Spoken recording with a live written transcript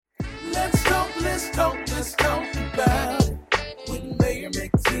Let's talk about it with Mayor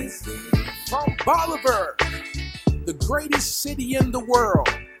McTizic. From Bolivar, the greatest city in the world,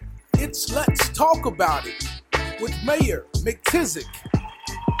 it's Let's Talk About It with Mayor McTizic.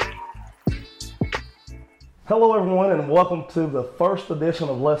 Hello everyone, and welcome to the first edition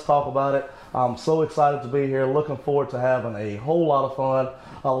of Let's Talk About It. I'm so excited to be here, looking forward to having a whole lot of fun,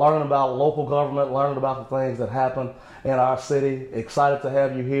 learning about local government, learning about the things that happen in our city. Excited to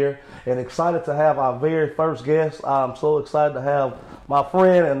have you here, and excited to have our very first guest. I'm so excited to have my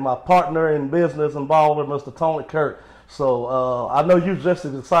friend and my partner in business in Bolivar, Mr. Tony Kirk. So I know you're just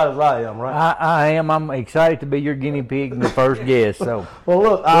as excited as I am, right? I am. I'm excited to be your guinea pig and the first guest. So, well,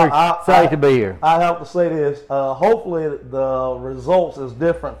 look, I'm excited to be here. I have to say this. Hopefully, the results is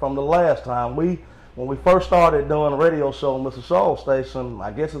different from the last time. When we first started doing a radio show on Mr. Shaw's station,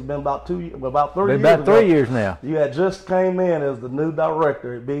 I guess it's been about 3 years. About 3 years now. You had just came in as the new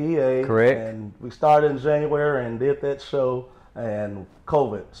director at BEA. Correct. And we started in January and did that show. And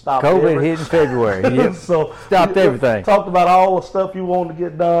COVID stopped. COVID hit in February. Yep. So stopped everything. Talked about all the stuff you wanted to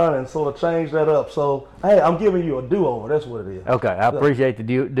get done and sort of changed that up. So hey, I'm giving you a do-over. That's what it is. Okay, I appreciate the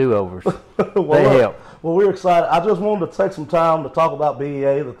do-overs. Well, they help. Well, we're excited. I just wanted to take some time to talk about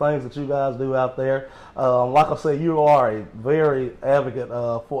BEA, the things that you guys do out there. Like I said, you are a very advocate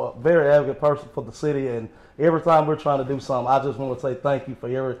person for the city, and every time we're trying to do something, I just want to say thank you for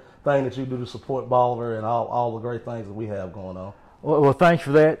everything that you do to support Bolivar and all the great things that we have going on. Well, thanks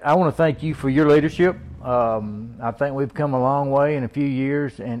for that. I want to thank you for your leadership. I think we've come a long way in a few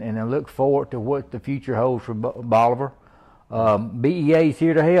years, and I look forward to what the future holds for Bolivar. BEA is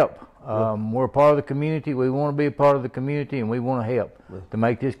here to help. We're a part of the community. We want to be a part of the community, and we want to help to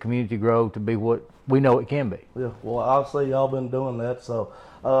make this community grow to be what we know it can be. Yeah, well, I'll say y'all been doing that. So,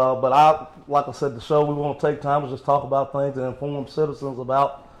 but like I said, the show we want to take time to just talk about things and inform citizens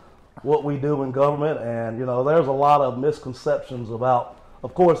about what we do in government. And there's a lot of misconceptions about.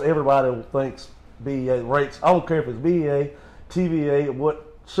 Of course, everybody thinks BEA rates. I don't care if it's BEA, TVA,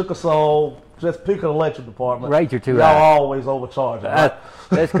 what Chickasaw. Just pick an electric department. Rates are too y'all high. Always overcharging. Right?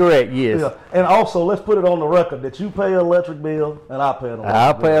 That's correct. Yes. Yeah. And also, let's put it on the record that you pay an electric bill and I pay an electric bill.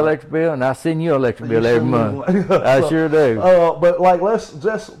 I pay an electric bill and I send you an electric bill every month. I sure do. But let's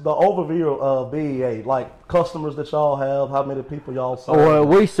just the overview of BEA, like customers that y'all have, how many people y'all serve. Well,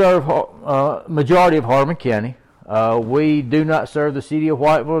 we serve majority of Hardeman County. We do not serve the city of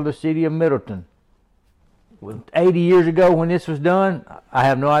Whiteville or the city of Middleton. 80 years ago when this was done, I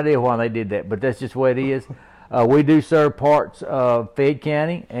have no idea why they did that, but that's just the way it is. We do serve parts of Fayette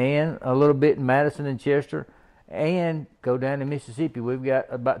County and a little bit in Madison and Chester, and go down to Mississippi. We've got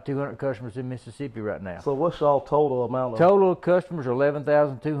about 200 customers in Mississippi right now. So what's y'all total amount of? Total customers are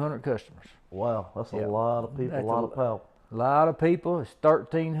 11,200 customers. Wow, that's a lot of people, a lot of power. A lot of people. It's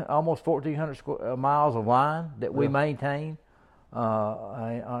almost 1,400 miles of line that we maintain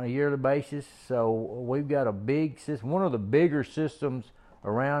on a yearly basis. So we've got a big system, one of the bigger systems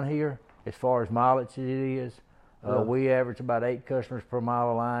around here as far as mileage it is. We average about 8 customers per mile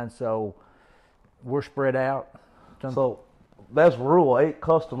of line, so we're spread out. So that's rural, 8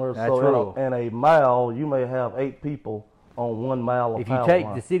 customers. That's rural. In a mile, you may have 8 people on 1 mile of power. If you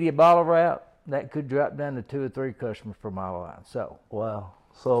take the city of Bolivar out, that could drop down to 2 or 3 customers per mile of line. So wow.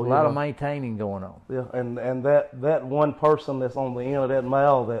 So a lot of maintaining going on. Yeah, and that one person that's on the end of that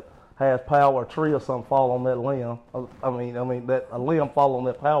mile that has power, a tree or something fall on that limb. That a limb fall on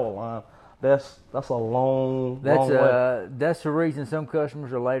that power line. That's a long way. That's the reason some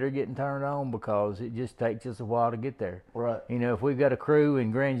customers are later getting turned on, because it just takes us a while to get there. Right. If we've got a crew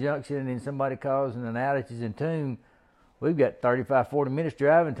in Grand Junction and somebody calls and an outage is in tune, we've got 35, 40 minutes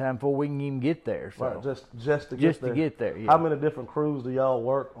driving time before we can even get there. So. Right, just to get there. Yeah. How many different crews do y'all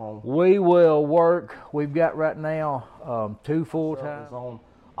work on? We will work. We've got right now 2 full-time. On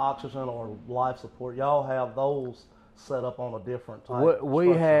oxygen or life support. Y'all have those set up on a different type. We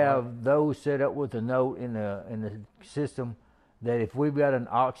have those set up with a note in the system that if we've got an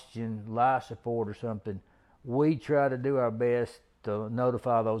oxygen life support or something, we try to do our best to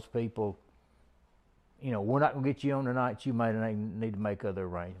notify those people. We're not going to get you on tonight. You may need to make other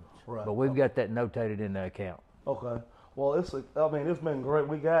arrangements. Right. But we've got that notated in the account. Okay. Well, it's been great.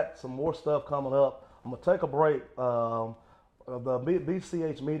 We got some more stuff coming up. I'm going to take a break. The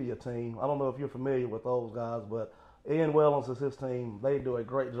BCH Media team, I don't know if you're familiar with those guys, but Ian Wellens is his team. They do a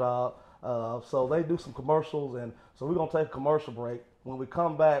great job. So they do some commercials, and so we're going to take a commercial break. When we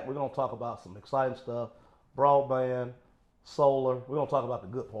come back, we're going to talk about some exciting stuff, broadband, solar. We're going to talk about the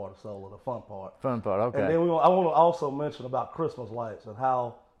good part of solar, the fun part. Okay. And then I want to also mention about Christmas lights and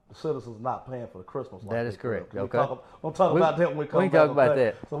how the citizens not paying for the Christmas lights. That is correct. Okay. We'll talk about that when we come back. We can talk about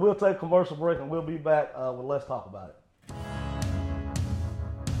that. So we'll take a commercial break and we'll be back with Let's Talk About It.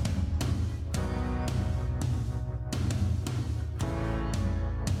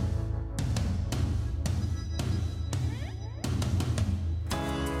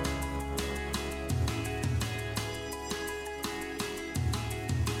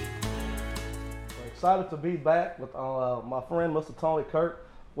 Excited to be back with my friend, Mr. Tony Kirk.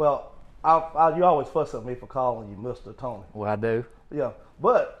 Well, you always fuss at me for calling you Mr. Tony. Well, I do. Yeah,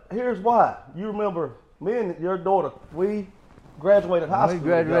 but here's why. You remember me and your daughter, we graduated high school together.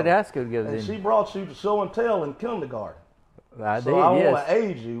 We graduated high school together. And she brought you to show and tell in kindergarten. I so did, I yes. want to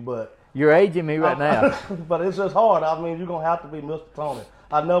age you, but... You're aging me right now. But it's just hard. I mean, you're going to have to be Mr. Tony.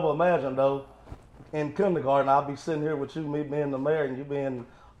 I never imagined, though, in kindergarten, I'll be sitting here with you, me being the mayor, and you being...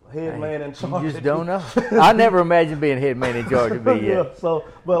 head man in charge. You just don't know. I never imagined being head man in charge of me yet. Yeah, so,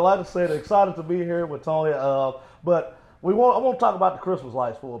 but like I said, excited to be here with Tony. But I want to talk about the Christmas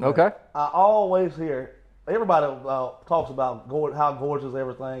lights for a minute. Okay. I always hear everybody talks about how gorgeous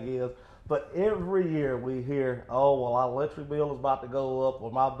everything is, but every year we hear, oh well, our electric bill is about to go up,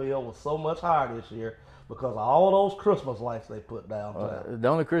 or my bill was so much higher this year because of all those Christmas lights they put downtown. The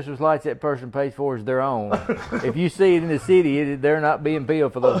only Christmas lights that person pays for is their own. If you see it in the city, they're not being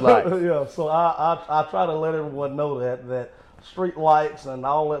billed for those lights. Yeah, so I try to let everyone know that street lights and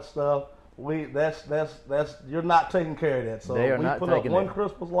all that stuff, that's you're not taking care of that. So they are if we not put up taking one that.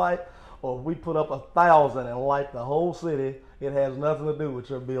 Christmas light, or if we put up 1,000 and light the whole city, it has nothing to do with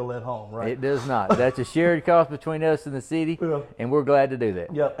your bill at home, right? It does not. That's a shared cost between us and the city, Yeah. and we're glad to do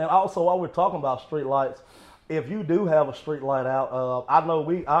that. Yeah, and also while we're talking about street lights, if you do have a street light out, I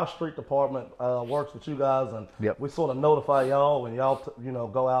know our street department works with you guys, and Yep. we sort of notify y'all when y'all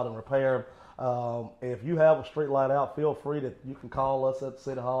go out and repair them. If you have a street light out, feel free you can call us at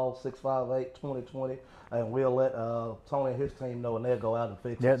City Hall 658-2020, and we'll let Tony and his team know, and they'll go out and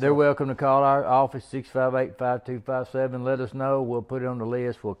fix it. Yeah, they're welcome to call our office 658-5257. Let us know. We'll put it on the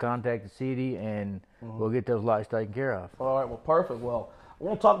list. We'll contact the city, and we'll get those lights taken care of. All right, well, perfect. Well, I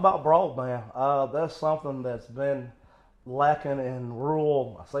want to talk about broadband. That's something that's been lacking in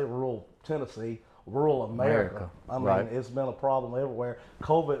rural Tennessee, rural America. I mean, right. It's been a problem everywhere.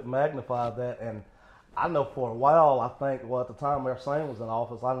 COVID magnified that, and I know for a while, I think, at the time Mayor Sane was in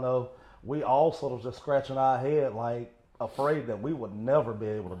office, I know we all sort of just scratching our head, like, afraid that we would never be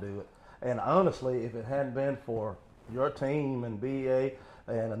able to do it. And honestly, if it hadn't been for your team and BEA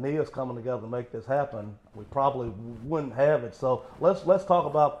and Aeneas coming together to make this happen, we probably wouldn't have it. So let's talk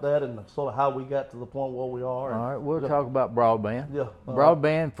about that and sort of how we got to the point where we are. All right, we'll talk about broadband. Yeah.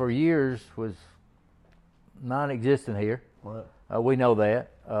 Broadband for years was non-existent here. Right. We know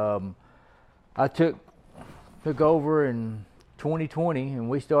that. I took over in 2020, and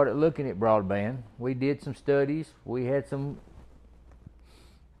we started looking at broadband. We did some studies. We had some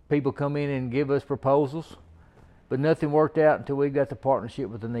people come in and give us proposals, but nothing worked out until we got the partnership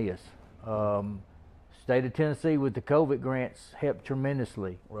with Aeneas. State of Tennessee with the COVID grants helped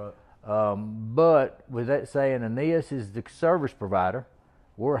tremendously. Right. But with that saying, Aeneas is the service provider.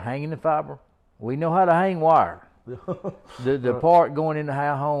 We're hanging the fiber. We know how to hang wire. The part going into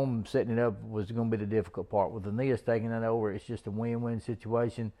our home, setting it up, was going to be the difficult part. With Aeneas taking that over, it's just a win-win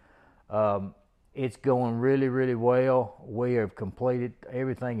situation. It's going really, really well. We have completed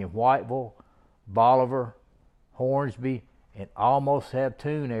everything in Whiteville, Bolivar, Hornsby, and almost have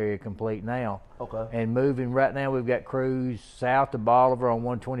Toon area complete now. Okay. And moving right now, we've got crews south of Bolivar on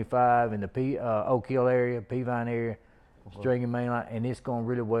 125 in the Oak Hill area, Peavine area, stringing mainline, and it's going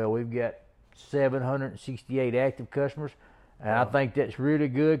really well. We've got 768 active customers, and I think that's really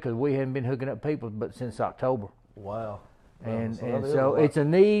good because we haven't been hooking up people but since October. Wow. And so it's a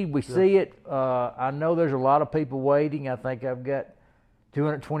need. We see it. I know there's a lot of people waiting. I think I've got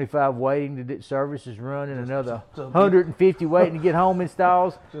 225 waiting to get services running, another 150 waiting to get home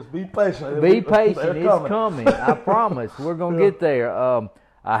installs. Just be patient. Be patient. It's coming. I promise. We're going to get there.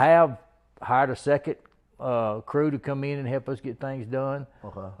 I have hired a second crew to come in and help us get things done.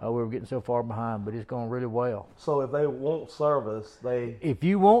 Okay. We were getting so far behind, but it's going really well. So if they want service, If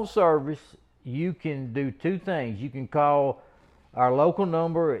you want service, you can do two things. You can call our local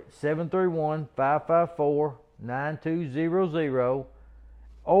number at 731-554-9200,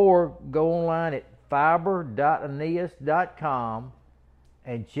 or go online at fiber.aeneas.com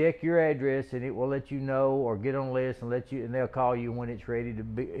and check your address, and it will let you know, or get on the list and they'll call you when it's ready to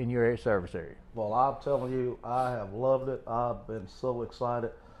be in your service area. Well, I'm telling you, I have loved it. I've been so excited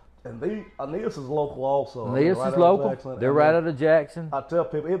And Aeneas is local also. Aeneas is local. They're right out of Jackson. I tell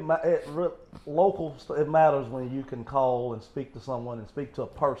people, it matters when you can call and speak to someone and speak to a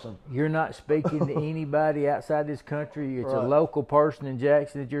person. You're not speaking to anybody outside this country. It's a local person in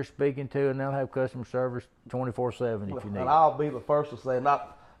Jackson that you're speaking to, and they'll have customer service 24/7 if you need. And I'll be the first to say,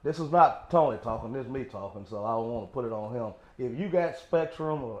 this is not Tony talking, this is me talking, so I don't want to put it on him. If you got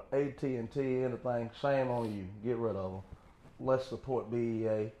Spectrum or AT&T, anything, shame on you. Get rid of them. Let's support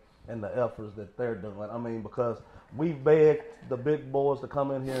BEA and the efforts that they're doing. I mean, because we've begged the big boys to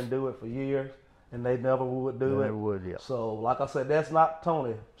come in here and do it for years, and they never would do it. Never would, yeah. So, like I said, that's not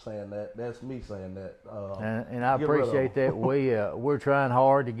Tony saying that. That's me saying that. And I appreciate that. We're trying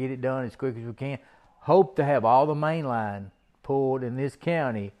hard to get it done as quick as we can. Hope to have all the main line pulled in this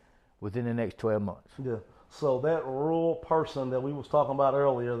county within the next 12 months. Yeah. So that rural person that we was talking about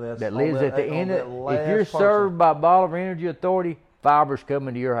earlier, that lives at the end of, if you're served by Bolivar Energy Authority, fiber's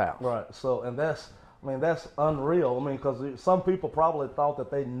coming to your house. Right. So, and that's unreal. I mean, because some people probably thought that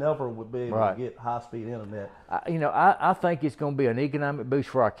they never would be able to get high-speed internet. I think it's going to be an economic boost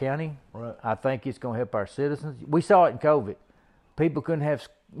for our county. Right. I think it's going to help our citizens. We saw it in COVID. People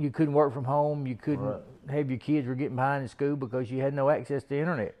you couldn't work from home. You couldn't have your kids were getting behind in school because you had no access to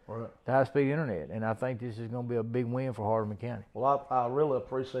internet, to high-speed internet. And I think this is going to be a big win for Hardeman County. Well, I really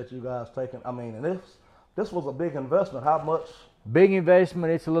appreciate you guys taking. I mean, and this was a big investment. How much? Big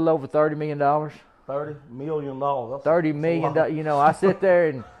investment. It's a little over $30 million. $30 million. That's $30 million. You know, I sit there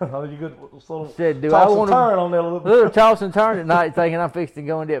and said, "Do I want to turn on that a little bit?" Toss and turn at night, thinking I'm fixing to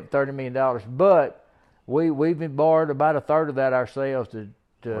go in debt for $30 million. But we've been borrowed about a third of that ourselves to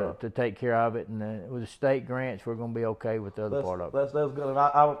take care of it, and with the state grants, we're going to be okay with the other part of it. That's good. And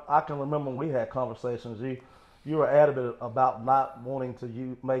I can remember when we had conversations. You were adamant about not wanting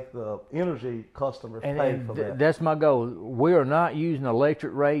to make the energy customers pay for that. That's my goal. We are not using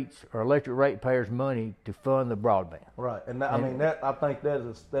electric rates or electric ratepayers' money to fund the broadband. Right, and I think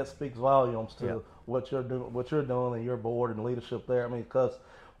that speaks volumes to what you're doing, and your board and leadership there. I mean, because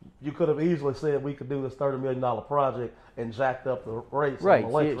you could have easily said we could do this $30 million project and jacked up the rates on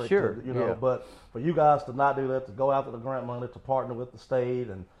electric. Yeah, but for you guys to not do that, to go after the grant money, to partner with the state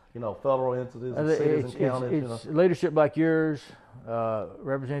and federal entities and cities and counties. It's leadership like yours,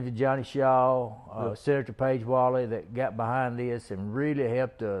 Representative Johnny Shaw, Senator Paige Wally, that got behind this and really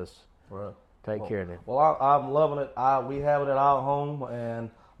helped us take care of it. Well, I'm loving it. We have it at our home, and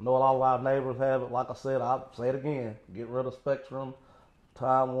I know a lot of our neighbors have it. Like I said, I'll say it again: get rid of Spectrum,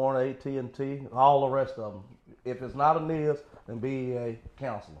 Time Warner, AT&T, all the rest of them. If it's not Aeneas, then be a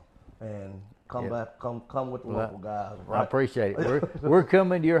counselor and come back, come with the local guys. Right? I appreciate it. We're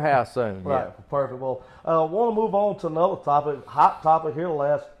coming to your house soon. Right, perfect. Well, I want to move on to another topic, hot topic here the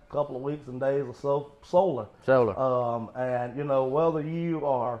last couple of weeks and days or so, solar. And whether you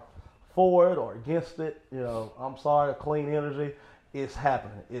are for it or against it, I'm sorry, clean energy, it's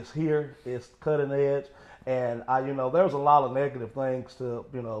happening. It's here. It's cutting edge. And there's a lot of negative things to,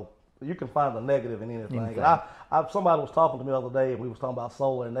 you can find the negative in anything. Somebody was talking to me the other day, and we was talking about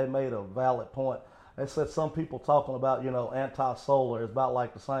solar, and they made a valid point. They said some people talking about, anti-solar is about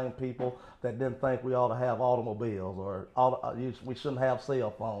like the same people that didn't think we ought to have automobiles or we shouldn't have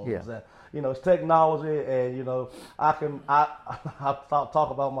cell phones. Yeah. And, it's technology, and, I talk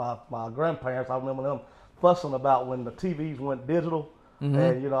about my grandparents. I remember them fussing about when the TVs went digital. Mm-hmm.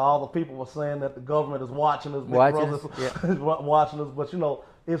 And, all the people were saying that the government is watching us, is watching us, but,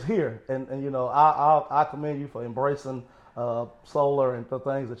 it's here. And I commend you for embracing solar and the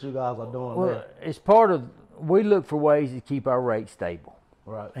things that you guys are doing there. It's we look for ways to keep our rates stable.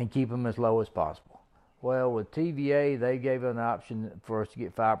 Right. And keep them as low as possible. Well, with TVA, they gave an option for us to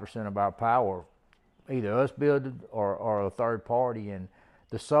get 5% of our power, either us building or a third party. And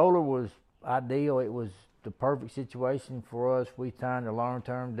the solar was ideal. It was the perfect situation for us. We signed a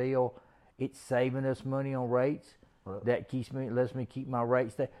long-term deal. It's saving us money on rates. Right. That lets me keep my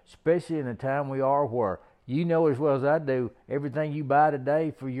rates there, especially in the time we are where as well as I do, everything you buy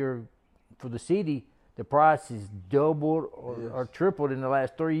today for the city, the price is doubled or tripled in the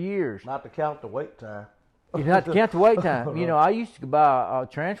last 3 years. Not to count the wait time. Not to count the wait time. I used to buy a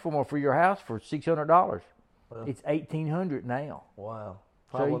transformer for your house for $600. Well, it's $1,800 now. Wow.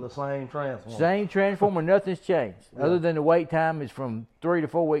 Probably the same transformer. Same transformer, nothing's changed. Other than the wait time is from 3 to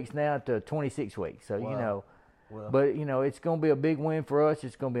 4 weeks now to 26 weeks. So, but, it's going to be a big win for us.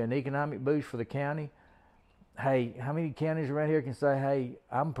 It's going to be an economic boost for the county. Hey, how many counties around here can say, hey,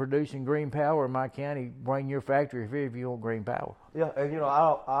 I'm producing green power in my county, bring your factory here if you want green power? Yeah, and,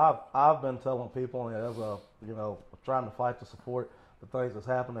 I've been telling people, as trying to fight to support the things that's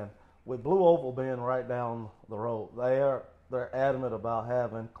happening. With Blue Oval being right down the road, they're adamant about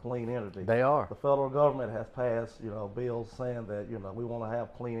having clean energy. They are. The federal government has passed, bills saying that, we want to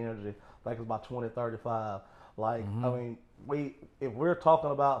have clean energy. I think it's by 2035. Like, I mean, if we're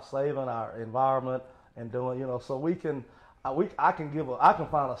talking about saving our environment and doing, so we can, I can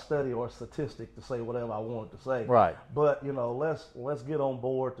find a study or a statistic to say whatever I want to say. Right. But let's get on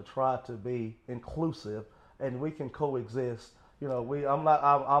board to try to be inclusive, and we can coexist. I'm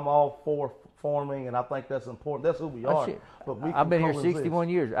all for farming, and I think that's important. That's who we are. But I've been here 61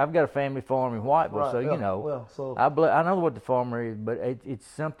 years. I've got a family farm in Whiteville, so I know what the farmer is. But it's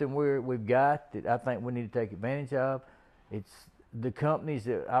something we've got that I think we need to take advantage of. It's the companies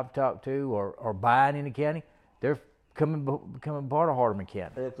that I've talked to are buying in the county. They're becoming part of Hardeman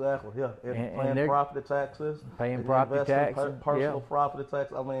County. Exactly, yeah. And paying property taxes. Paying property taxes. Personal property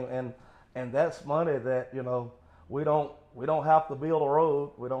tax. I mean, and that's money that, we don't have to build a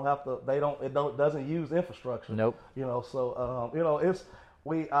road. We don't have to. It doesn't use infrastructure. Nope. I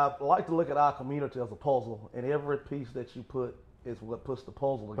like to look at our community as a puzzle, and every piece that you put is what puts the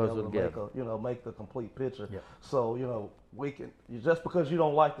puzzle together to make the complete picture. Yep. So just because you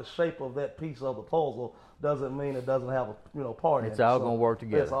don't like the shape of that piece of the puzzle doesn't mean it doesn't have a part in it. It's all going to work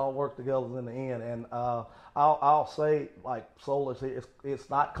together. It's all work together in the end. And I'll say, like, solar's here. It's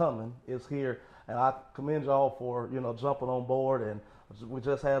not coming. It's here. And I commend y'all for jumping on board, and we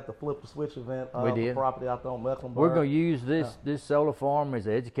just had the Flip the Switch event the property out there on Mecklenburg. We're going to use this solar farm as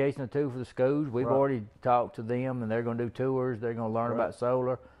an educational tool for the schools. We've already talked to them, and they're going to do tours. They're going to learn about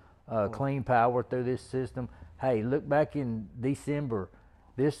solar, clean power through this system. Hey, look back in December.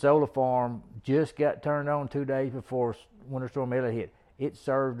 This solar farm just got turned on 2 days before Winter Storm Elliott hit. It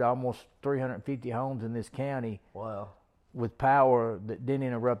served almost 350 homes in this county. Wow. With power that didn't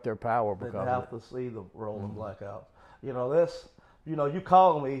interrupt their power because didn't have to see the rolling blackouts. You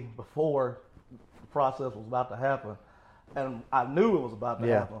called me before the process was about to happen, and I knew it was about to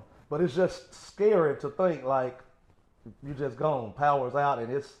happen. But it's just scary to think, like, you just gone, power's out,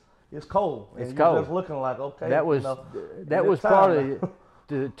 and it's cold. And it's you're cold. Just looking like, okay. That was probably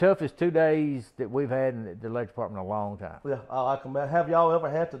the toughest 2 days that we've had in the electric department in a long time. Yeah, I can. Have y'all ever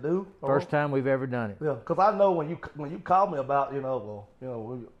had to do? First time we've ever done it. Yeah, because I know when you called me about, we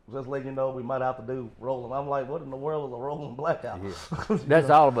just letting you know we might have to do rolling. I'm like, what in the world is a rolling blackout? Yeah. That's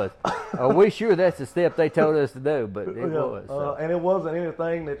all of us. Are we sure that's the step they told us to do? But it was. So. And it wasn't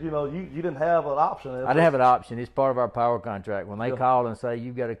anything that, you didn't have an option. I didn't have an option. It's part of our power contract. When they call and say,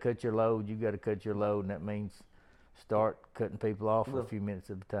 you've got to cut your load, and that means start cutting people off for a few minutes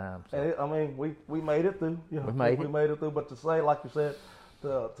at a time. So. And we made it through. We made it through. But to say, like you said,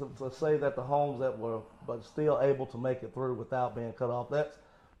 to say that the homes that were but still able to make it through without being cut off, that's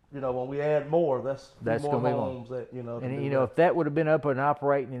when we add more, that's more homes that And if that would have been up and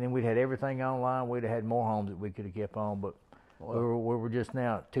operating, and then we'd had everything online, we'd have had more homes that we could have kept on. But we were just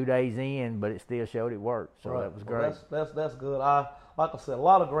now 2 days in, but it still showed it worked. So that was great. That's good. Like I said, a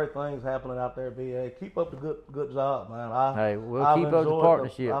lot of great things happening out there, BA. Keep up the good job, man. We'll keep up the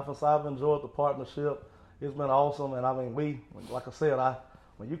partnership. I've enjoyed the partnership. It's been awesome, and like I said,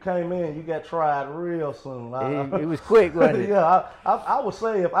 when you came in, you got tried real soon. It was quick, wasn't it? Yeah, I would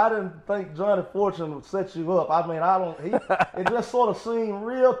say if I didn't think Johnny Fortune would set you up, it just sort of seemed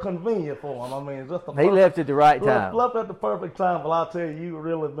real convenient for him. He left at the right time. Left at the perfect time, but I'll tell you, you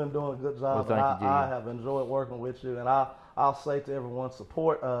really have been doing a good job. Well, thank you, I have enjoyed working with you, and I'll say to everyone,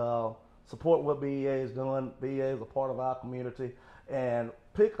 support what BEA is doing. BEA is a part of our community, and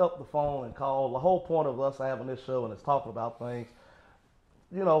pick up the phone and call. The whole point of us having this show and is talking about things.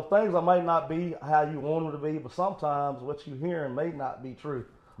 Things that might not be how you want them to be, but sometimes what you're hearing may not be true.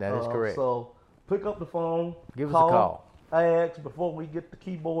 That is correct. So pick up the phone. Give us a call. Ask before we get the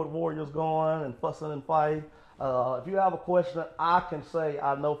keyboard warriors going and fussing and fighting. If you have a question, I can say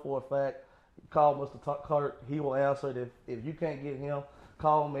I know for a fact. Call Mr. Kirk. He will answer it. If you can't get him,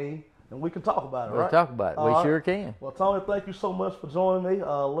 call me, and we can talk about it, We'll talk about it. We sure can. Well, Tony, thank you so much for joining me.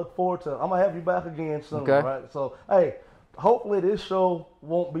 Look forward to I'm going to have you back again soon, okay. Right? So, hey, hopefully this show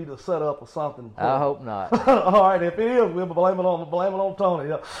won't be the setup or something. I hope not. All right, if it is, we'll blame it on Tony.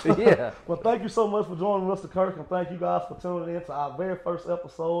 Yeah. Well, thank you so much for joining Mr. Kirk, and thank you guys for tuning in to our very first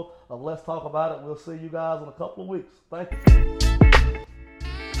episode of Let's Talk About It. We'll see you guys in a couple of weeks. Thank you.